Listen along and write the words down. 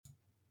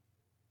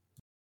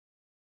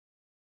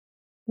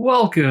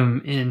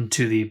Welcome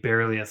into the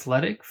Barely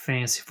Athletic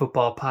Fantasy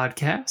Football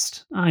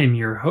Podcast. I'm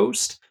your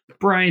host,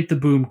 Bryant the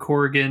Boom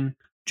Corrigan,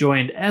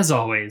 joined as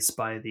always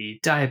by the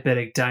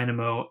diabetic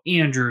dynamo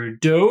Andrew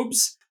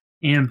Dobes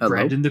and Hello.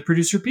 Brandon the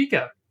producer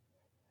Pika.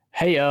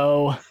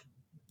 Heyo.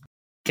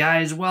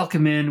 Guys,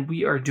 welcome in.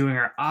 We are doing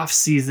our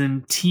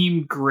off-season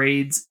team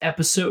grades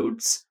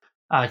episodes.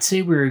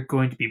 Today we're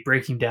going to be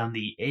breaking down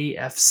the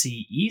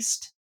AFC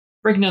East,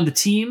 breaking down the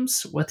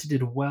teams, what they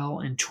did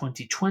well in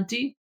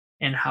 2020,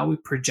 and how we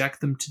project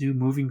them to do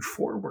moving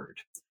forward.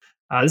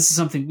 This is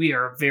something we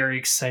are very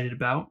excited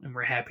about, and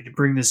we're happy to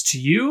bring this to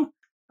you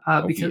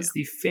because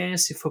the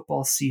fantasy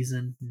football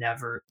season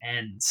never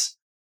ends.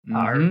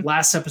 Our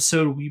last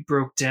episode, we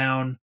broke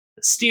down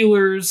the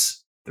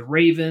Steelers, the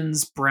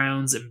Ravens,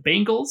 Browns, and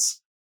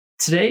Bengals.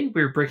 Today,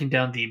 we're breaking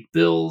down the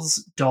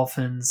Bills,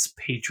 Dolphins,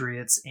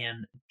 Patriots,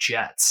 and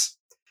Jets.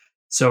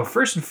 So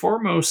first and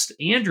foremost,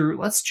 Andrew,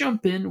 let's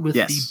jump in with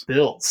the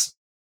Bills.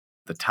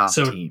 The top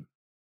team.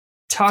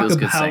 Talk Feels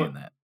about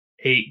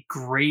a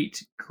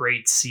great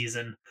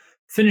season.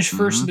 Finished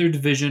first in their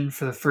division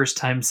for the first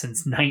time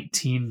since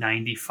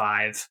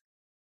 1995.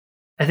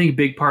 I think a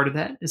big part of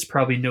that is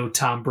probably no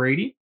Tom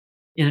Brady.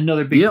 And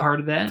another big part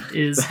of that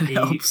is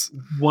that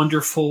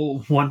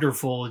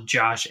wonderful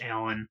Josh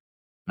Allen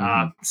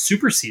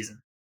super season.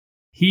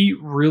 He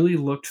really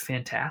looked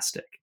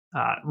fantastic,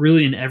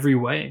 really in every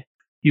way.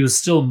 He was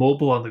still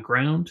mobile on the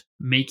ground,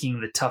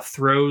 making the tough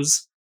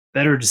throws,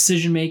 better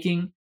decision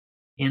making.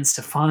 And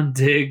Stephon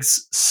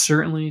Diggs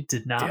certainly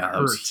did not hurt.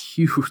 That was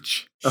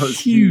huge. That was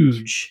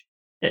huge.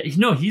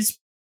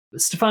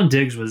 Stephon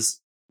Diggs was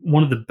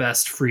one of the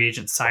best free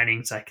agent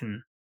signings I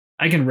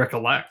can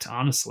recollect,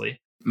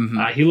 honestly.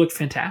 He looked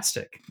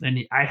fantastic. And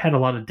I had a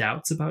lot of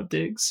doubts about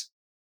Diggs.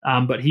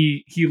 But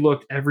he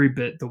looked every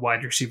bit the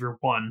wide receiver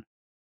one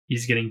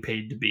he's getting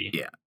paid to be.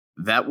 Yeah,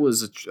 that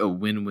was a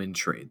win-win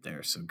trade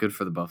there. So good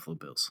for the Buffalo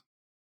Bills.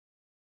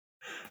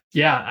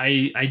 Yeah,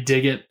 I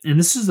dig it. And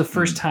this is the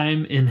first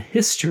time in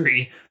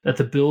history that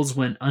the Bills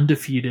went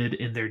undefeated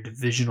in their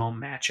divisional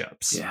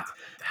matchups. Yeah.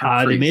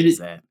 How crazy is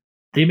that?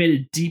 They made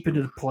it deep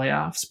into the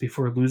playoffs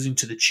before losing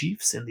to the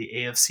Chiefs in the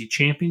AFC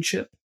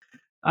Championship.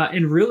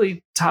 And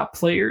really, top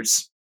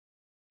players,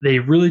 they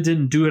really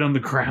didn't do it on the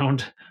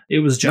ground. It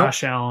was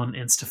Josh Allen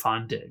and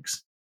Stephon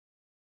Diggs.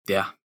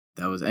 Yeah,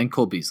 that was, and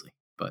Cole Beasley.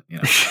 But, you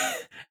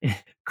know.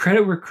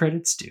 Credit where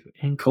credit's due.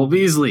 And Cole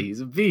Beasley,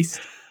 he's a beast.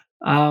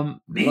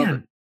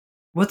 Man,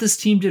 what this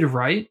team did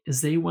right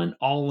is they went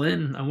all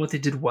in on what they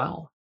did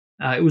well.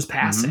 It was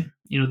passing.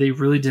 They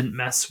really didn't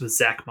mess with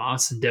Zach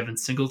Moss and Devin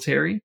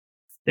Singletary.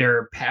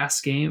 Their pass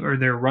game or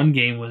their run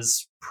game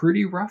was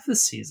pretty rough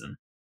this season.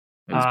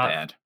 It was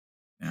bad.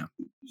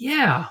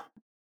 Yeah.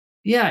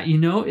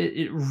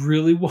 It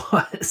really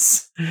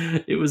was.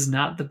 It was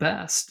not the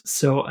best.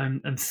 So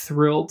I'm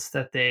thrilled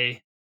that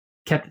they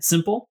kept it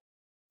simple,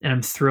 and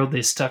I'm thrilled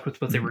they stuck with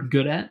what they were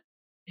good at.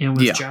 And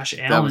with Josh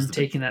Allen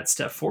taking that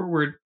step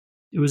forward,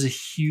 it was a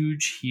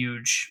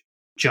huge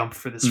jump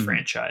for this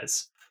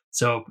franchise.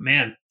 So,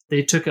 man,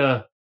 they took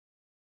a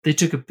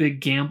big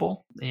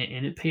gamble,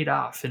 and it paid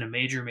off in a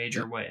major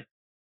way.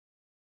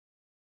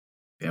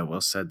 Yeah,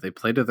 well said. They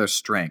played to their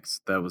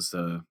strengths. That was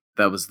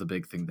the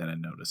big thing that I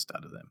noticed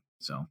out of them.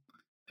 So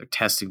they're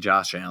testing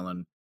Josh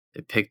Allen.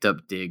 They picked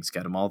up Diggs,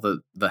 got him all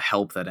the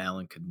help that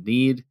Allen could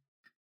need,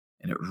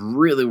 and it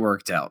really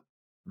worked out.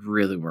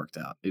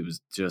 It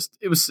was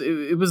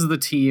the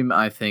team,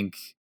 I think,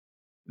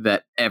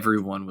 that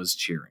everyone was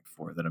cheering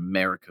for, that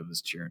America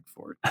was cheering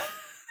for.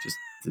 Just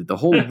the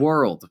whole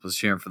world was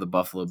cheering for the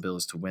Buffalo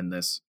Bills to win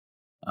this.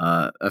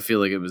 I feel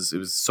like it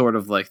was sort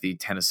of like the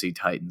Tennessee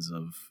Titans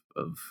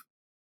of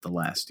the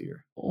last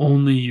year.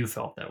 Only you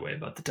felt that way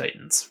about the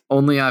Titans.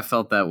 Only I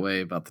felt that way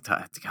about the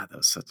Titans. God, that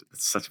was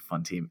such a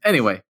fun team.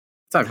 Anyway,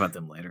 talk about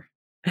them later.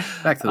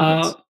 Back to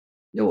the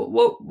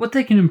Bills. What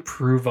they can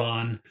improve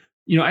on.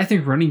 I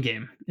think running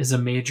game is a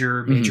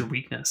major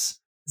weakness.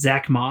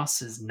 Zach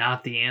Moss is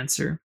not the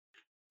answer.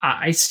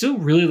 I still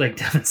really like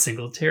Devin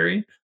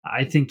Singletary.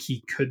 I think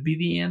he could be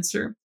the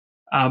answer.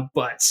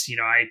 But,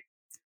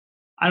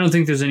 I don't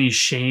think there's any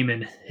shame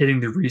in hitting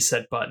the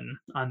reset button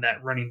on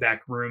that running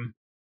back room.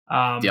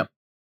 But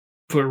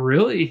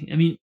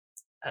really,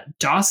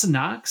 Dawson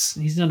Knox,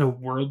 he's not a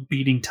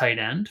world-beating tight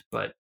end,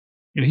 but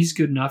he's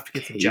good enough to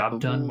get the job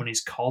done when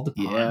he's called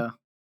upon.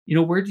 Yeah.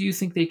 Where do you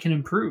think they can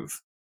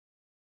improve?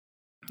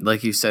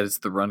 Like you said, it's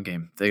the run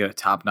game. They got a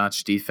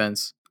top-notch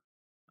defense.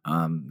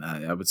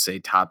 I would say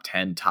top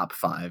 10, top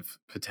 5,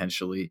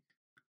 potentially.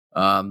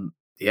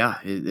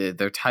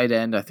 Their tight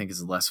end, I think,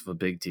 is less of a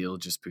big deal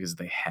just because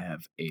they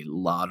have a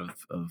lot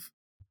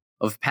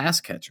of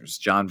pass catchers.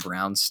 John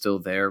Brown's still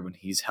there. When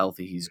he's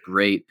healthy, he's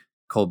great.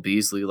 Cole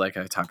Beasley, like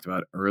I talked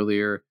about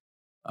earlier.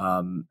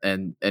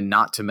 And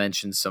not to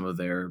mention some of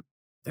their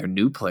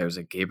new players,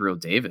 like Gabriel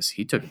Davis.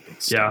 He took a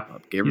big step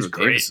up. Gabriel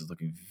Davis is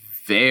looking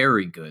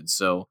very good.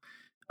 So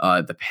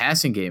the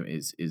passing game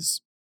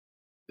is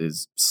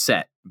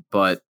set.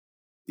 But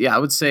yeah, I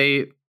would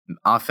say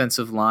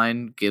offensive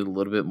line, get a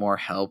little bit more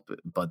help.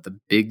 But the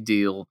big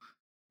deal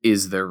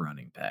is their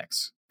running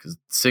backs. Because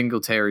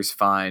Singletary's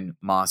fine,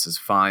 Moss is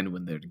fine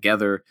when they're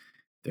together.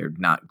 They're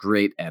not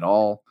great at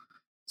all.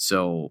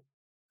 So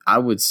I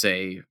would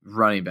say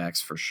running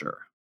backs for sure.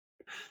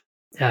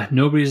 Yeah,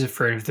 nobody's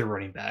afraid of their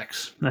running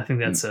backs. I think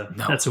that's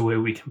a way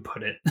we can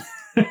put it.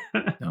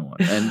 No one.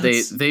 And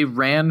they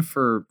ran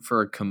for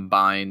a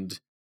combined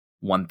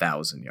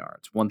 1,000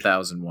 yards,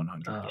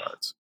 1,100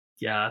 yards.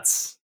 Yeah,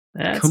 that's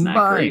combined.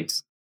 Not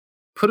great.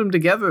 Put them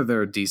together,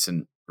 they're a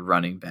decent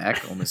running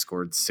back. Only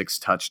scored 6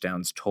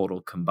 touchdowns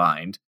total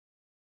combined.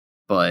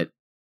 But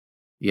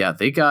yeah,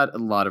 they got a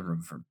lot of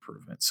room for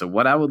improvement. So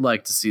what I would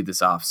like to see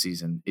this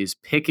offseason is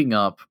picking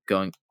up,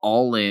 going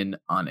all in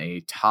on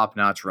a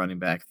top-notch running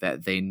back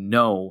that they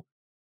know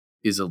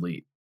is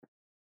elite.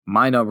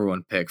 My number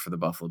one pick for the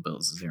Buffalo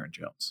Bills is Aaron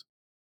Jones.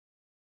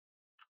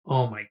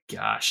 Oh my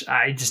gosh.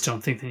 I just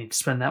don't think they need to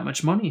spend that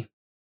much money.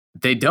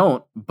 They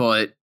don't,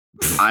 but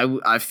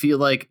I feel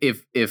like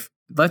if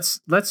let's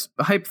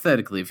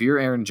hypothetically, if you're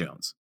Aaron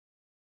Jones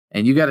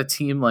and you got a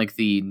team like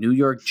the New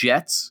York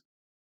Jets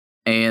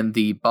and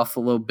the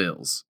Buffalo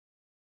Bills,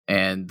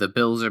 and the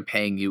Bills are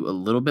paying you a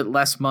little bit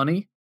less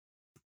money,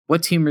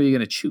 what team are you going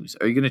to choose?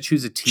 Are you going to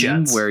choose a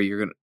team Jets. where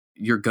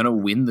you're going to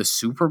win the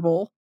Super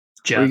Bowl?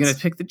 Jets. Or are you going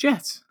to pick the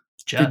Jets?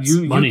 Jets.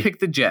 You money. pick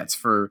the Jets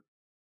for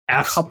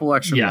a couple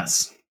extra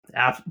yes.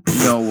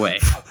 No way.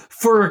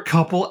 For a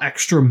couple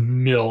extra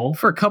mil.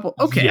 For a couple.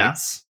 Okay.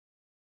 Yes.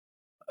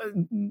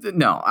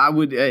 No, I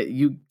would.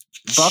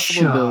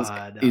 Buffalo Bills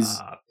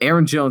is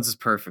Aaron Jones is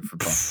perfect for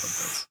Buffalo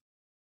Bills.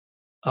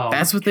 Oh,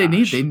 that's what they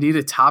need. They need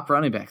a top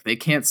running back. They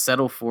can't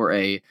settle for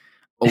a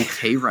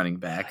okay running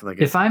back. Like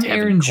if I'm Tevin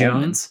Aaron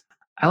Coleman. Jones,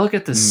 I look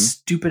at the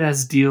stupid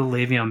ass deal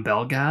Le'Veon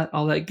Bell got,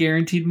 all that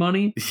guaranteed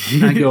money,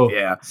 and I go,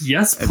 yeah,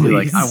 yes, please. I'd be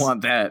like, I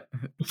want that.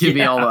 Give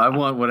me all. I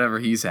want whatever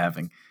he's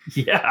having.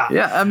 Yeah,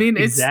 yeah. I mean,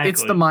 it's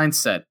exactly. the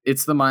mindset.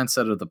 It's the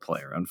mindset of the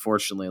player.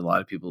 Unfortunately, a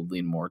lot of people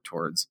lean more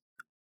towards,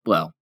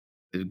 well,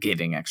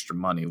 getting extra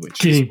money, which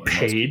getting is what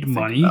paid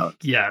money. About.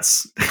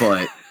 Yes,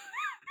 but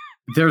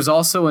there's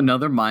also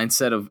another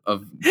mindset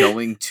of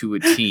going to a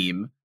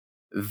team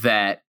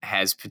that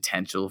has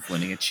potential of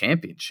winning a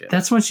championship.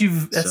 That's once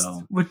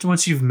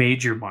you've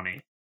made your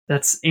money.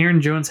 That's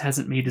Aaron Jones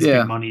hasn't made his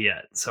big money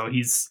yet, so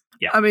he's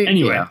I mean,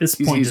 anyway, at this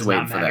point does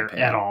not matter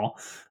at all.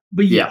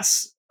 But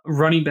yes,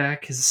 running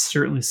back is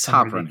certainly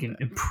something they can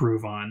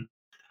improve on.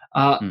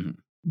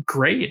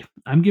 Grade,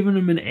 I'm giving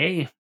them an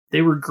A.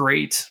 They were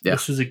great. Yeah.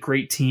 This was a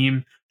great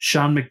team.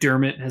 Sean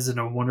McDermott has done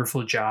a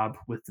wonderful job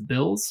with the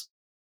Bills.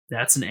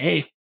 That's an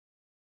A.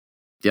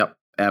 Yep,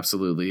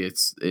 absolutely.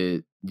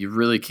 You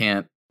really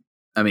can't.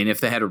 I mean, if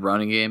they had a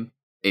running game,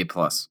 A+.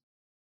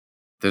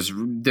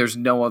 There's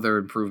no other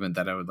improvement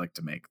that I would like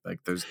to make. Like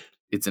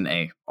it's an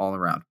A all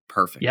around.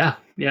 Perfect. Yeah.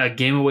 A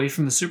game away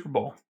from the Super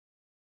Bowl.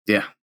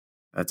 Yeah,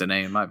 that's an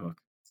A in my book.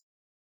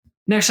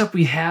 Next up,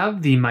 we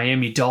have the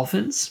Miami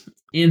Dolphins,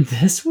 and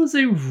this was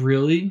a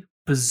really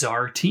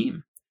bizarre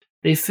team.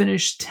 They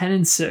finished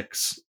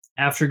 10-6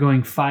 after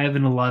going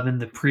 5-11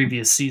 the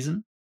previous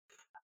season.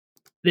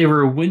 They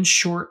were a win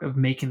short of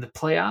making the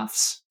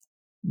playoffs.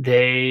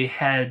 They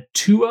had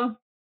Tua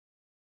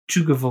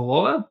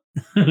Tagovailoa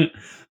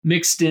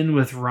mixed in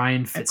with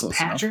Ryan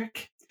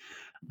Fitzpatrick.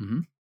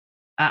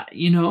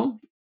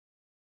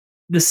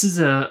 This is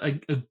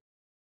a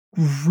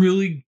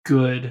really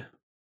good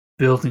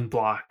building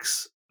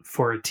blocks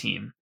for a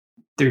team.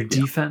 Their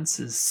defense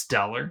is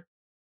stellar.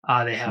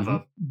 They have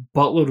a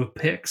buttload of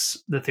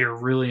picks that they're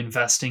really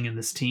investing in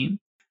this team.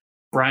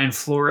 Brian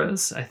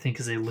Flores, I think,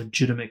 is a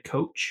legitimate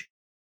coach.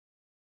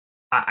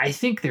 I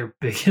think their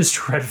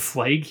biggest red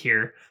flag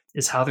here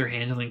is how they're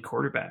handling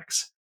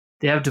quarterbacks.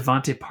 They have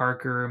Devontae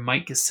Parker,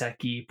 Mike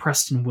Gesicki,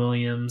 Preston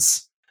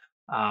Williams,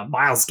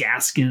 Myles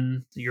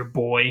Gaskin, your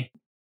boy.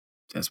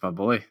 That's my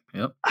boy.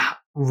 Yep.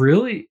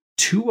 Really,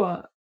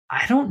 Tua,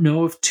 I don't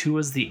know if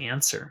Tua's the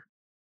answer.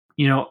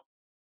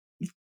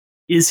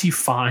 Is he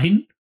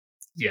fine?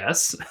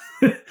 Yes.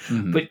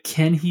 But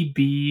can he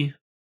be,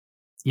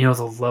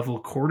 the level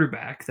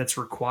quarterback that's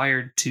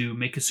required to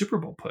make a Super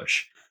Bowl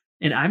push?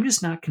 And I'm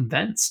just not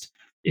convinced.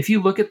 If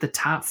you look at the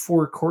top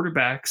 4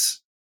 quarterbacks,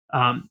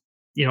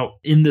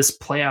 in this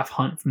playoff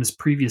hunt from this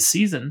previous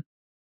season,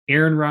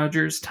 Aaron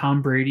Rodgers,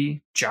 Tom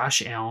Brady,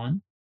 Josh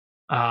Allen,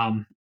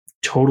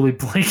 totally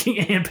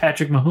blanking, and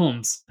Patrick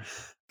Mahomes.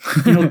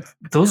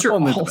 Those are all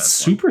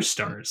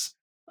superstars.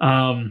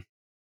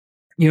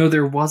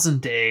 There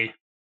wasn't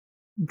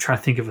I'm trying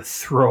to think of a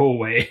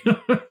throwaway.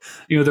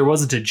 There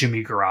wasn't a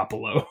Jimmy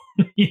Garoppolo.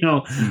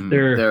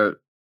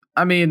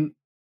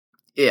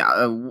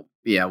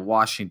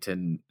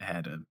 Washington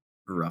had a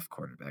rough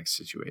quarterback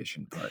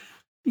situation, but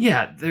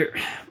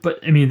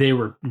they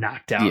were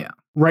knocked out. Yeah,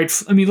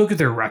 right. I mean, look at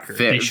their record.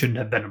 They shouldn't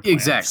have been in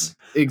playoffs.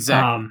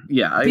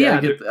 Exactly.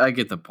 I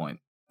get the point.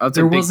 I would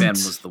say Big Ben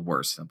was the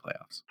worst in the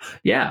playoffs.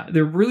 Yeah,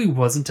 there really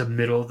wasn't a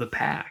middle of the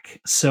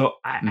pack. So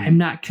I'm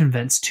not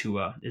convinced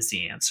Tua is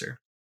the answer.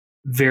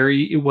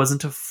 It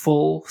wasn't a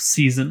full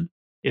season.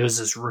 It was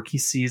his rookie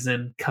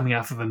season coming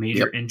off of a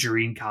major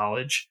injury in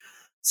college.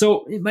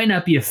 So it might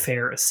not be a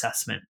fair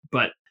assessment,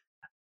 but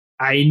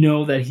I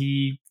know that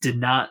he did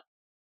not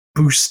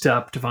boost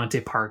up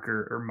Devontae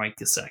Parker or Mike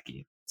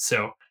Gesicki.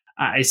 So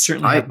I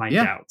certainly have my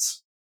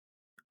doubts.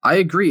 I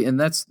agree, and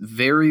that's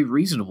very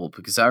reasonable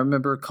because I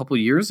remember a couple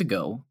years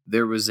ago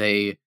there was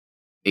a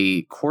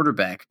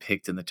quarterback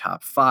picked in the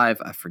top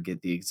 5. I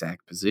forget the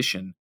exact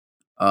position.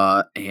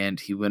 And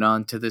he went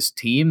on to this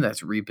team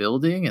that's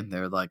rebuilding, and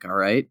they're like, all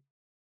right,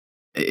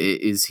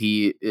 is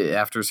he,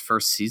 after his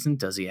first season,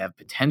 does he have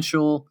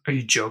potential? Are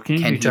you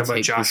joking? Are you talking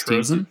about Josh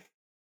Rosen?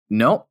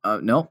 No.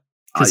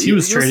 Because he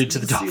was traded to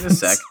the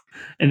Dolphins.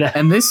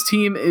 And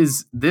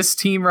this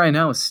team right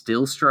now is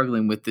still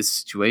struggling with this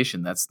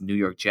situation. That's New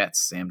York Jets,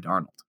 Sam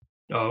Darnold.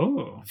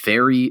 Oh.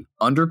 Very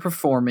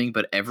underperforming,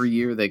 but every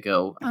year they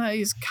go,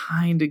 he's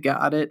kind of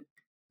got it.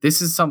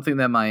 This is something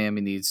that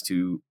Miami needs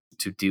to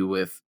deal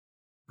with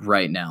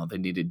right now. They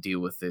need to deal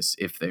with this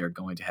if they are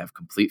going to have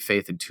complete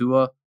faith in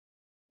Tua,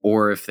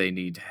 or if they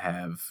need to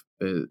have,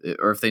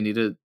 or if they need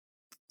to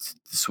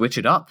switch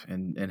it up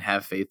and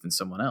have faith in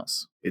someone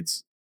else.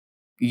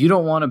 You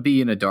don't want to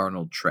be in a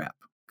Darnold trap,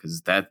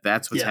 because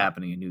that's what's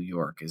happening in New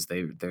York. Is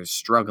they're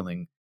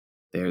struggling.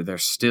 They're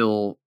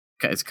still.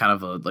 It's kind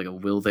of like a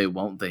will they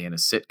won't they in a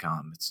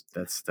sitcom.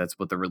 That's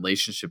what the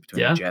relationship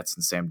between the Jets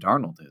and Sam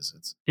Darnold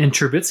is. And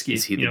Trubisky,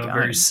 is he the guy?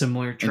 Very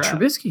similar trap.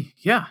 And Trubisky,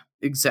 yeah,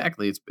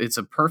 exactly. It's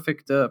a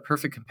perfect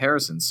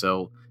comparison.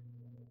 So,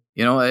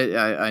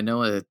 I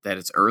know that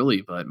it's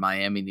early, but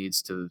Miami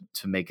needs to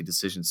make a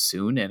decision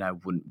soon, and I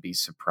wouldn't be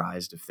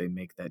surprised if they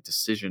make that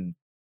decision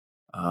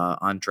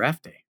on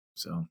draft day.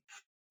 So,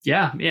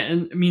 yeah,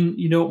 and I mean,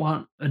 you don't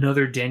want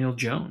another Daniel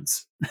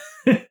Jones.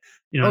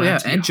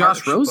 And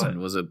Josh Rosen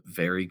was a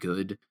very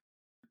good,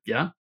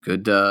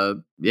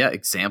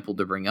 example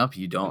to bring up.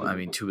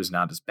 Tua's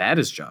not as bad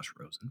as Josh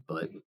Rosen,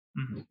 but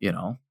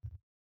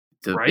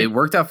it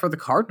worked out for the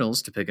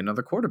Cardinals to pick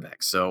another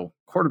quarterback. So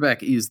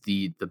quarterback is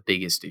the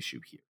biggest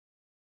issue here.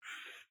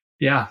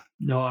 Yeah,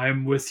 no,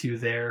 I'm with you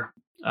there.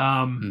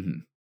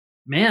 Man,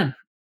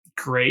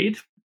 grade.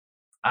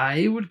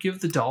 I would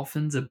give the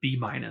Dolphins a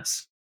B-.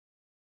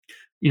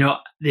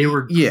 They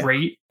were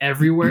great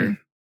everywhere.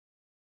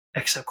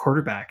 Except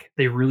quarterback.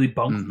 They really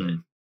bungled it.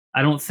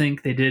 I don't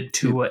think they did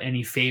Tua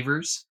any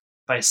favors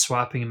by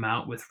swapping him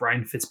out with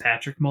Ryan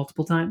Fitzpatrick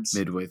multiple times.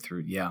 Midway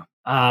through, yeah.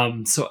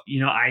 So,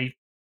 I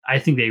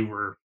think they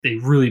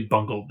really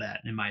bungled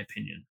that, in my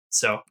opinion.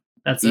 So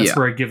that's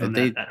where I give them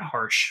that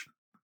harsh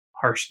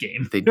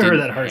game.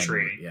 That harsh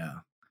rating. Yeah.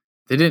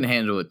 They didn't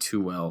handle it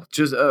too well.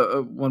 Just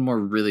one more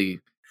really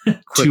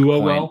quick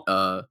point.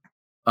 Oh,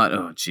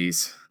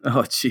 jeez.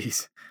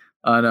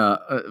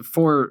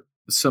 For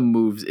some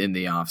moves in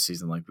the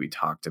offseason, like we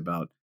talked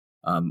about.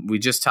 We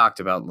just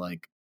talked about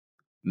like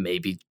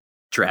maybe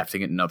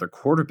drafting another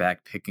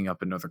quarterback, picking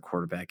up another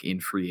quarterback in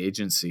free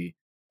agency.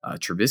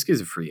 Trubisky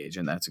is a free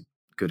agent. That's a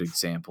good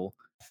example.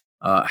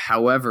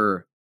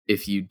 However,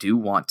 if you do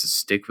want to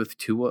stick with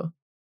Tua,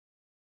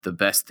 the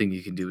best thing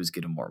you can do is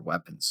get him more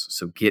weapons.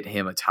 So get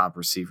him a top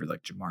receiver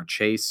like Jamar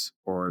Chase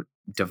or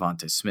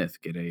Devontae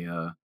Smith.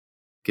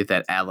 Get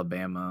that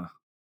Alabama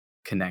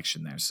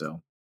connection there.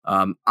 So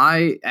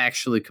I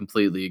actually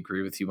completely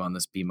agree with you on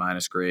this B-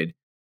 grade.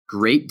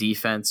 Great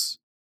defense,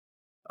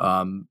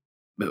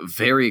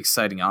 very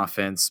exciting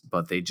offense,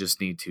 but they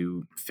just need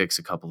to fix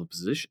a couple of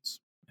positions,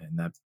 and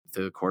that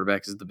the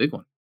quarterback is the big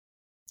one.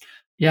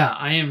 Yeah,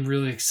 I am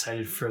really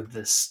excited for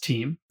this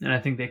team, and I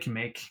think they can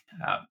make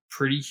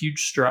pretty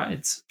huge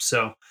strides.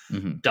 So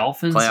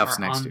Dolphins playoffs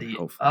are next on year, the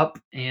hopefully. up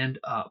and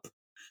up.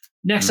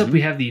 Next up,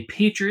 we have the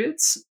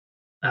Patriots.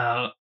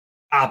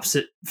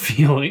 Opposite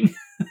feeling.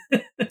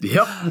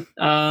 Yep.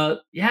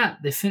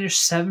 They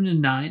finished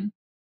 7-9.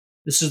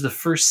 This is the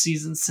first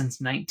season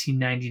since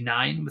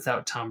 1999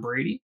 without Tom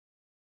Brady,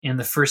 and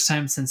the first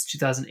time since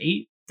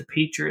 2008 the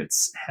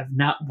Patriots have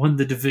not won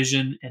the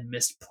division and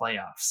missed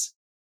playoffs.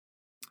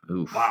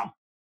 Oof. Wow.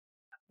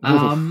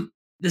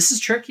 This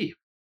is tricky.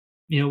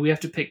 We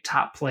have to pick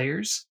top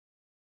players.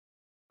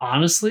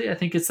 Honestly, I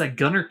think it's that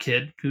Gunner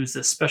kid who's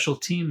a special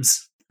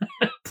teams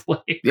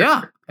player.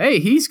 Yeah. Hey,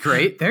 he's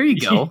great. There you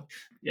go.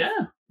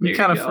 Yeah. We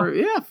kind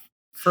of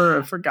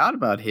forgot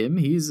about him.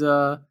 He's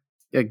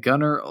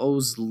Gunner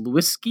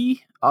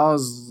Olszewski.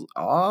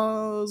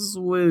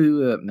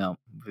 No,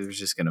 we were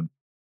just gonna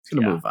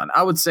move on.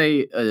 I would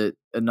say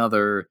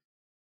another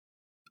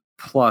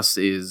plus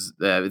is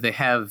they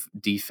have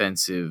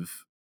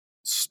defensive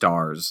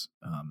stars.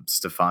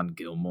 Stephon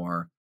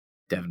Gilmore,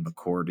 Devin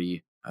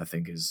McCourty, I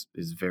think is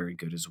very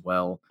good as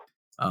well.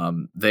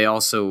 They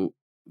also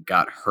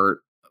got hurt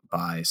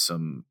by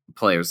some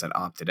players that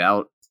opted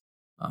out.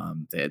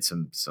 They had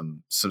some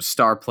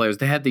star players.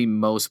 They had the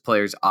most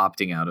players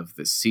opting out of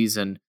this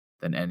season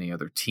than any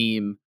other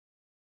team.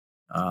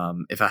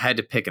 If I had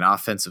to pick an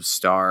offensive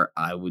star,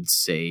 I would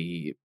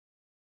say,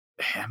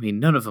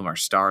 none of them are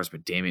stars,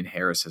 but Damian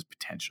Harris has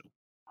potential.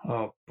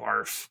 Oh,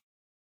 barf.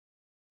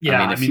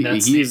 Yeah, that's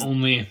the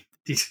only.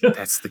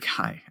 That's the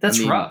guy.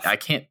 That's rough. I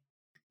can't.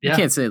 You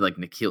can't say like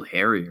N'Keal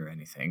Harry or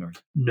anything.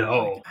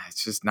 No,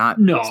 it's just not.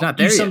 No, it's not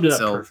there you summed yet,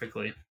 it up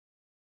perfectly.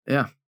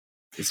 Yeah.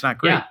 It's not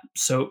great. Yeah,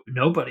 so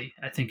nobody,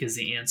 I think, is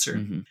the answer.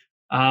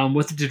 Mm-hmm.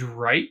 What they did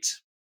right,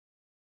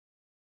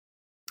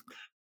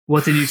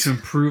 what they need to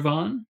improve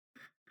on.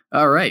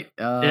 All right.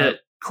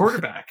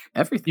 Quarterback.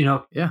 Everything.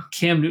 Yeah.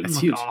 Cam Newton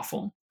looked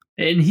awful.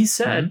 And he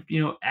said,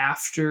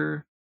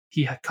 after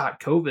he had caught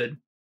COVID,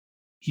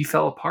 he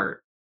fell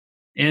apart.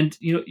 And,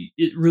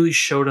 it really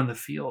showed on the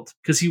field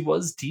because he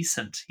was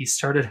decent. He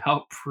started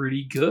out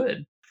pretty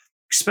good,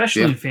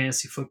 especially in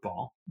fantasy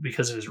football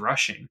because of his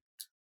rushing.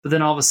 But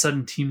then all of a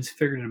sudden, teams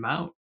figured him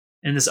out.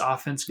 And this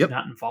offense could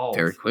not evolve.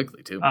 Very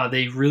quickly, too.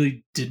 They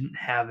really didn't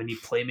have any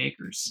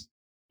playmakers.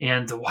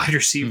 And the wide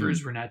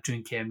receivers were not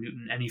doing Cam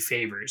Newton any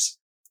favors,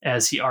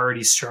 as he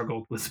already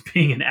struggled with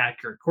being an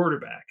accurate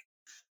quarterback.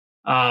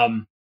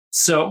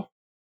 So,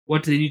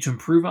 what do they need to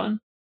improve on?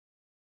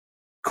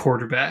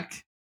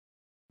 Quarterback,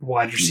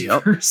 wide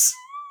receivers.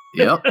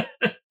 Yep.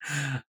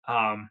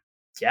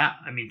 Yeah,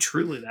 I mean,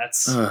 truly,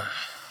 that's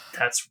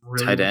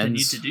really what they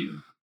need to do.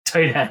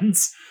 Tight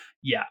ends.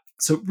 Yeah.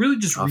 So really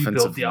just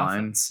rebuild the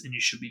offense and you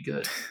should be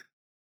good.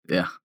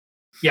 Yeah.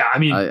 Yeah, I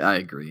mean, I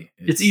agree.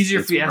 It's easier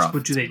if you ask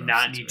what do they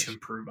not need to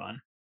improve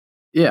on.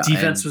 Yeah.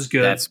 Defense was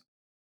good. That's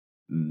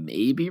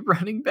maybe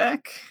running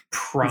back.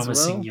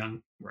 Promising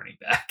young running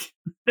back.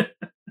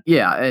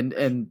 Yeah,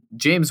 and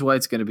James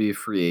White's going to be a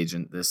free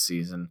agent this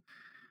season.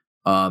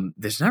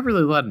 There's not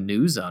really a lot of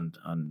news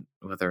on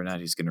whether or not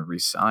he's going to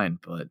re-sign,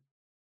 but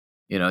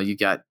you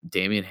got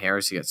Damian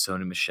Harris, you got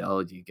Sony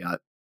Michel, you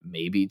got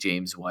maybe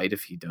James White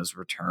if he does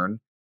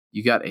return.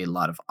 You got a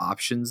lot of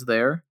options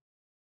there.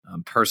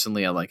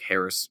 Personally, I like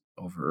Harris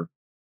over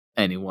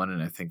anyone,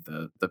 and I think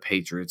the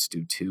Patriots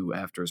do too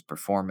after his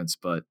performance.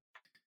 But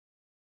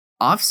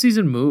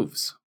off-season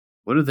moves.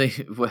 What are they?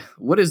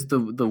 What is the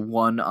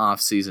one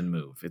off-season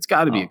move? It's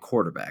got to be a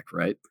quarterback,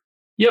 right?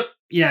 Yep.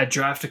 Yeah,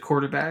 draft a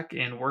quarterback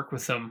and work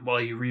with them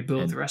while you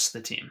rebuild the rest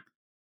of the team.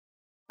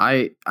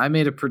 I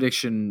made a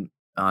prediction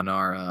on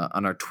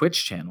our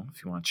Twitch channel,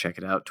 if you want to check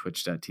it out,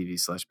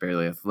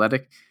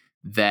 twitch.tv/barelyathletic,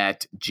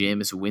 that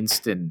Jameis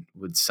Winston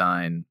would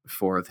sign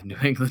for the New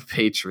England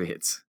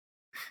Patriots.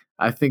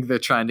 I think they're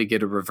trying to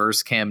get a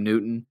reverse Cam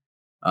Newton.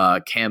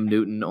 Cam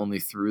Newton only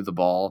threw the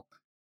ball.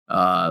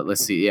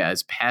 Let's see. Yeah,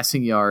 his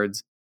passing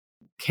yards.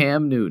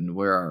 Cam Newton,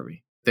 where are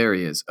we? There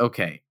he is.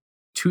 Okay.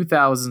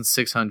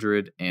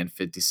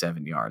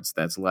 2,657 yards.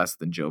 That's less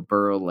than Joe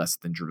Burrow, less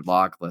than Drew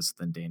Lock, less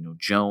than Daniel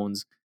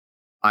Jones.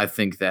 I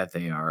think that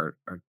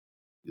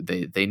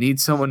they need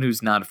someone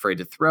who's not afraid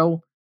to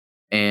throw,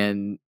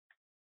 and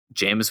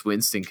Jameis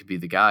Winston could be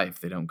the guy if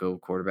they don't go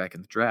quarterback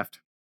in the draft,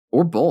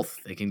 or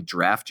both. They can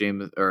draft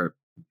Jameis or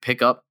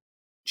pick up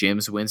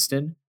Jameis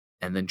Winston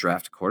and then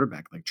draft a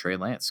quarterback like Trey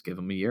Lance. Give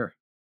him a year.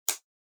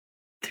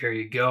 There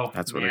you go.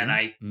 That's what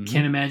I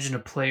can't imagine a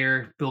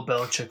player Bill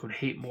Belichick would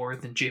hate more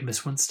than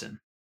Jameis Winston.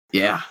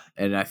 Yeah,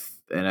 and I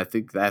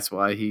think that's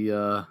why he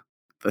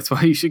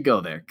should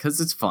go there,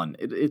 because it's fun.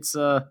 It's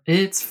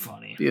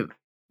funny. It'd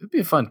be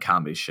a fun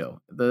comedy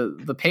show.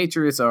 The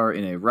Patriots are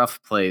in a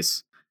rough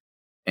place,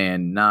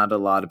 and not a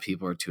lot of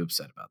people are too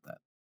upset about that.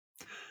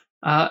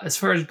 As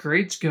far as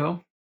grades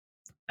go,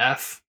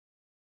 F.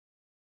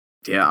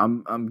 Yeah,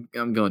 I'm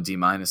going D-,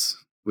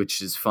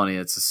 which is funny.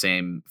 It's the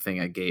same thing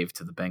I gave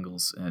to the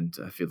Bengals, and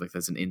I feel like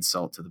that's an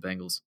insult to the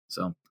Bengals.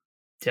 So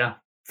yeah,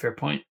 fair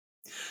point.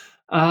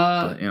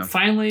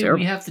 Finally, terrible.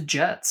 We have the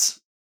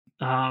Jets.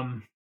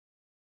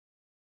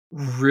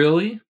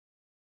 Really?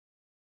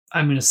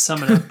 I'm going to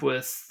sum it up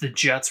with the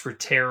Jets were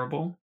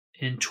terrible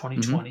in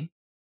 2020,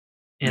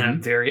 and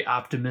I'm very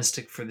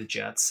optimistic for the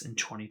Jets in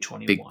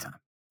 2021. Big time.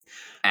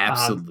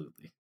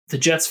 Absolutely. The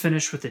Jets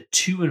finished with a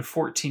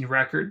 2-14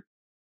 record.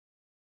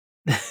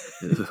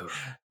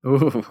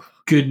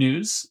 Good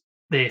news.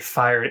 They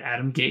fired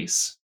Adam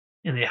Gase,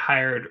 and they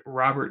hired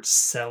Robert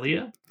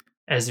Saleh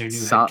as their new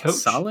head coach.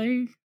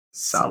 Saleh?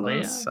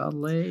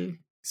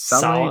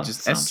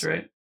 Sounds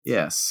right.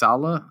 Yeah,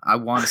 Saleh. I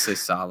want to say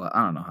Saleh.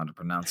 I don't know how to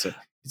pronounce it.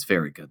 It's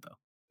very good, though.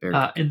 Very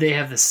good. And they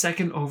have the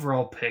second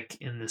overall pick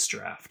in this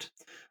draft.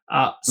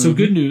 So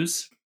good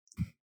news.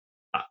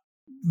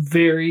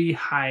 Very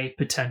high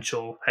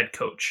potential head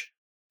coach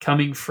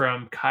coming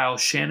from Kyle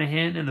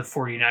Shanahan and the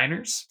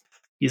 49ers.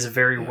 He's a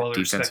very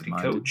well-respected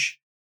coach,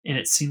 and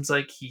it seems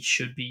like he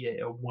should be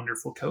a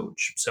wonderful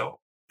coach. So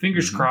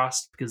fingers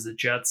crossed, because the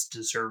Jets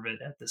deserve it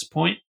at this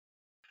point.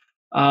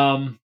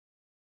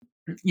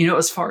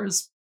 As far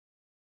as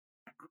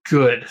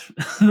good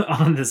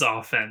on this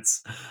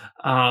offense,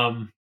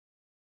 Denzel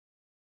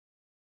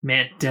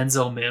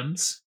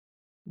Mims,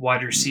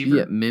 wide receiver.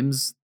 Yeah,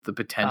 Mims, the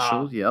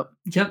potential. Yep.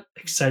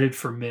 Excited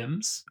for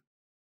Mims.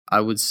 I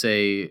would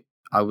say.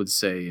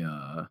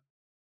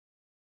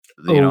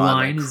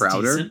 O-line is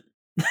Crowder.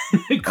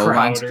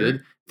 O-line's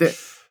good.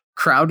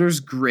 Crowder's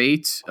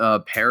great.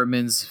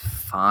 Perriman's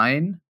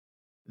fine.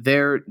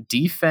 Their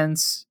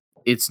defense,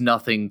 it's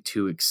nothing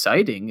too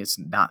exciting. It's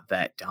not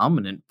that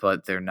dominant,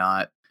 but they're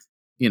not,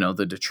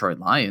 the Detroit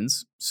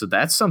Lions. So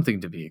that's something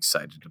to be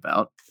excited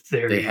about.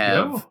 They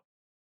have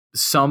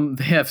some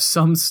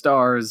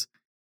stars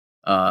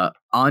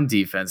on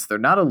defense. They're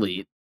not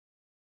elite,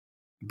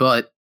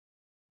 but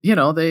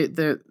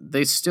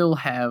they still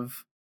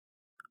have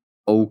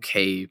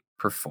okay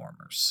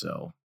performers.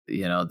 So,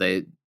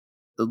 a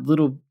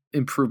little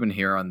improvement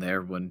here on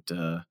there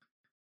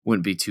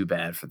wouldn't be too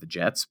bad for the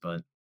Jets,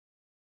 but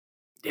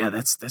yeah,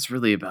 that's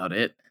really about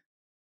it.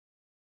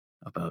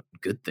 About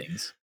good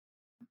things.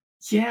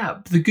 Yeah,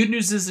 the good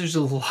news is there's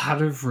a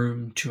lot of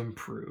room to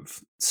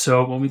improve.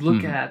 So when we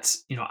look at,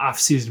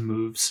 off-season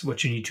moves,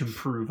 what you need to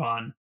improve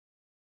on,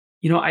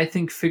 I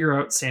think figure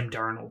out Sam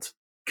Darnold,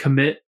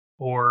 commit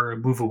or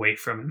move away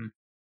from him.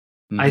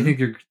 I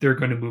think they're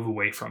going to move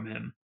away from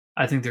him.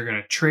 I think they're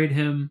going to trade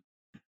him.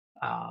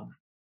 I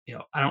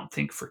don't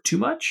think for too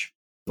much,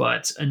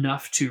 but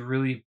enough to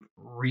really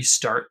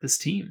restart this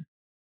team.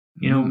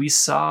 We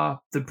saw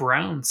the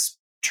Browns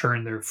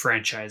turn their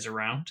franchise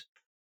around,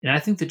 and I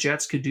think the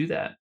Jets could do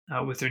that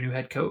with their new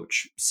head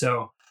coach.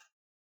 So,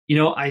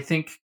 I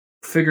think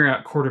figuring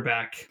out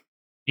quarterback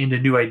and a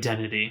new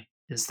identity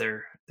is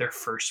their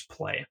first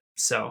play.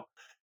 So,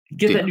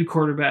 get that new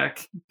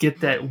quarterback, get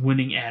that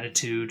winning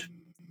attitude,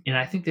 and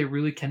I think they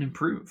really can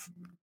improve.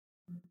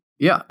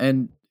 Yeah,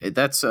 and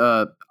that's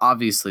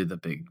obviously the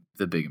big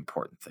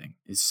important thing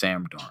is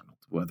Sam Darnold.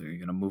 Whether you're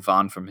going to move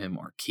on from him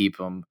or keep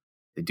him,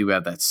 they do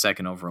have that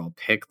second overall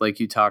pick, like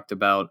you talked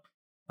about.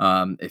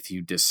 If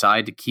you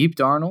decide to keep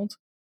Darnold,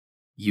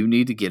 you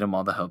need to get him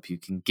all the help you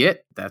can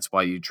get. That's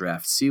why you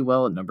draft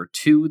Sewell at number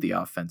 2, the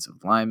offensive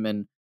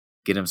lineman.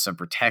 Get him some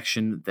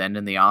protection. Then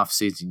in the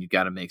offseason, you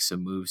got to make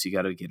some moves. You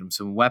got to get him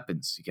some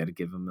weapons. You got to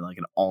give him like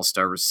an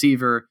all-star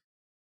receiver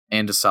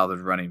and a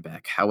solid running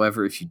back.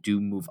 However, if you do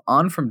move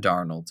on from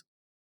Darnold,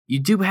 you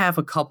do have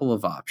a couple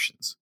of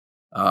options.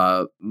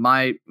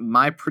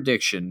 My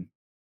prediction,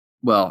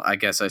 well, I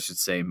guess I should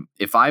say,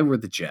 if I were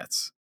the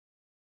Jets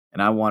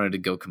and I wanted to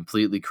go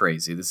completely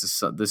crazy, this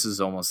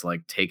is almost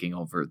like taking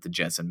over the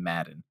Jets and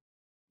Madden.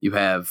 You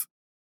have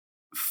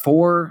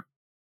 4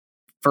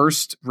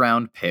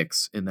 first-round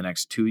picks in the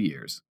next 2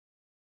 years.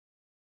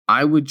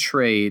 I would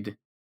trade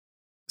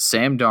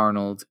Sam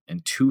Darnold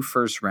and 2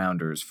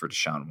 first-rounders for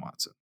Deshaun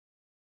Watson,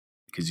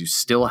 because you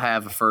still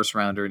have a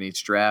first-rounder in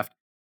each draft.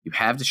 You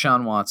have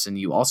Deshaun Watson.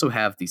 You also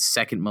have the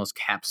second most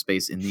cap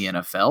space in the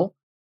NFL,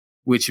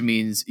 which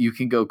means you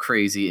can go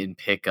crazy and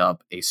pick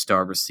up a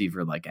star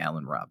receiver like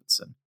Allen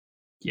Robinson,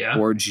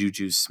 or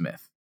Juju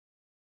Smith.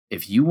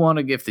 If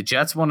the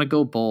Jets want to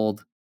go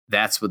bold,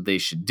 that's what they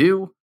should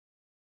do.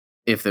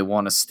 If they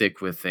want to stick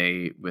with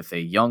a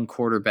young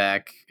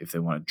quarterback, if they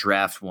want to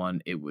draft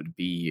one, it would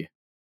be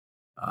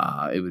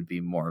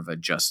more of a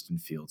Justin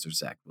Fields or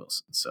Zach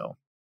Wilson. So,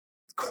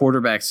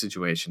 quarterback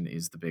situation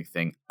is the big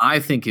thing. I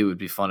think it would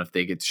be fun if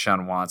they get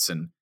Deshaun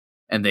Watson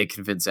and they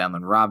convince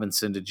Allen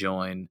Robinson to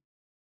join.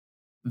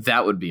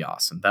 That would be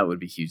awesome. That would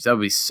be huge. That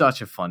would be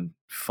such a fun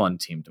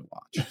team to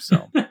watch.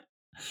 So,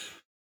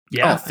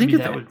 yeah, think of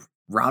that. that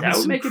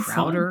Robinson, would make it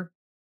Crowder. fun.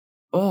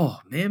 Oh,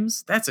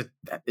 Mims,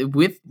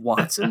 with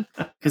Watson,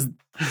 because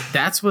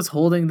that's what's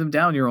holding them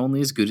down. You're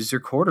only as good as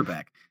your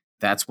quarterback.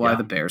 That's why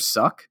the Bears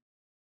suck.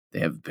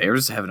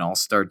 Bears have an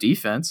all-star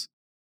defense,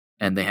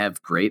 and they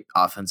have great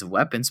offensive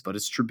weapons, but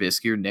it's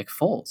Trubisky or Nick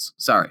Foles.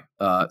 Sorry,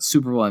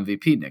 Super Bowl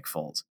MVP Nick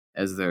Foles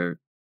as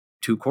their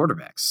 2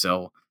 quarterbacks.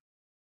 So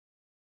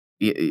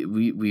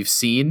we've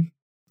seen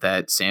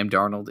that Sam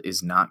Darnold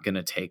is not going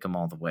to take them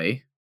all the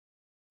way.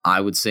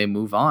 I would say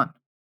move on.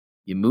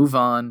 You move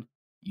on.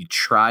 You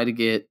try to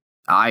get,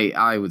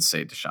 I would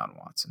say Deshaun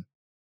Watson,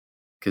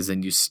 because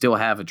then you still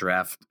have a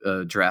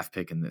draft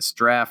pick in this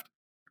draft.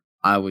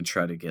 I would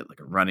try to get like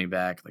a running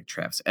back like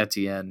Travis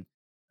Etienne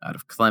out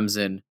of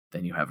Clemson.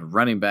 Then you have a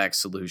running back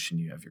solution.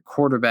 You have your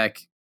quarterback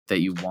that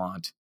you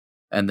want,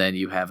 and then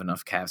you have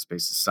enough cap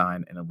space to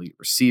sign an elite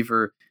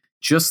receiver.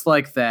 Just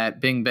like that,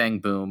 bing, bang,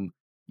 boom,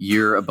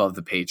 you're above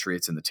the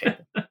Patriots in the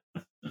table.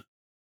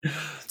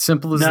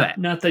 Simple as that.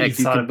 Not that you've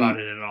thought about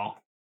it at all.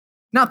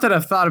 Not that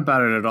I've thought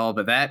about it at all,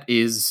 but that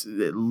is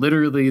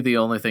literally the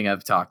only thing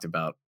I've talked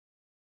about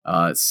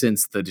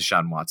since the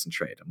Deshaun Watson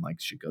trade. I'm like,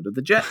 should go to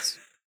the Jets.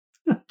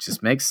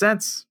 Just makes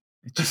sense.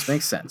 It just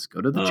makes sense. Go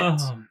to the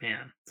Jets. Oh,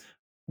 man.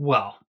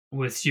 Well,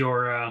 with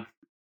your,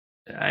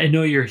 I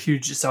know you're a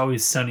huge It's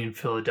Always Sunny in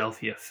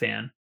Philadelphia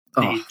fan.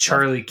 The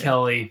Charlie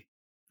Kelly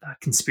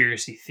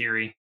conspiracy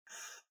theory.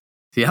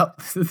 Yep.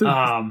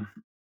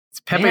 It's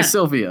Pepe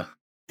Sylvia.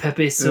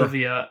 Pepe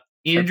Sylvia.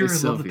 Andrew,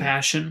 I love the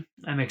passion.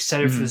 I'm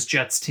excited for this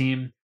Jets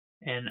team,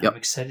 and I'm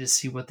excited to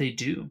see what they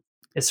do.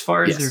 As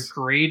far as their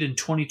grade in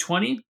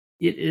 2020,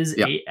 it is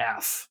a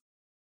F.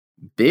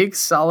 Big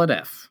solid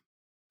F.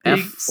 Big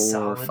F for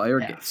solid fire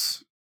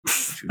gifts.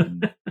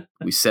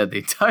 We said the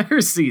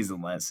entire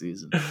season last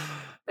season.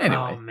 Anyway.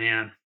 Oh,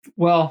 man.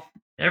 Well,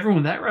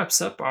 everyone, that wraps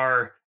up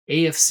our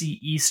AFC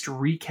East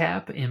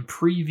recap and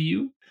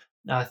preview.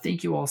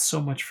 Thank you all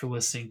so much for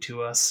listening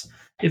to us.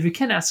 If you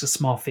can ask a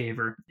small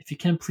favor, if you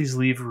can please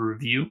leave a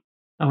review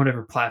on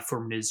whatever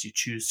platform it is you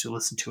choose to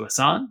listen to us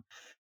on.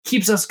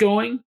 Keeps us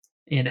going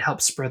and it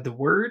helps spread the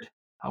word.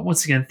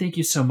 Once again, thank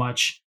you so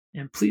much.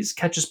 And please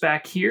catch us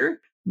back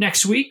here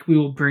next week. We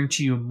will bring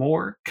to you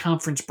more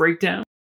conference breakdown.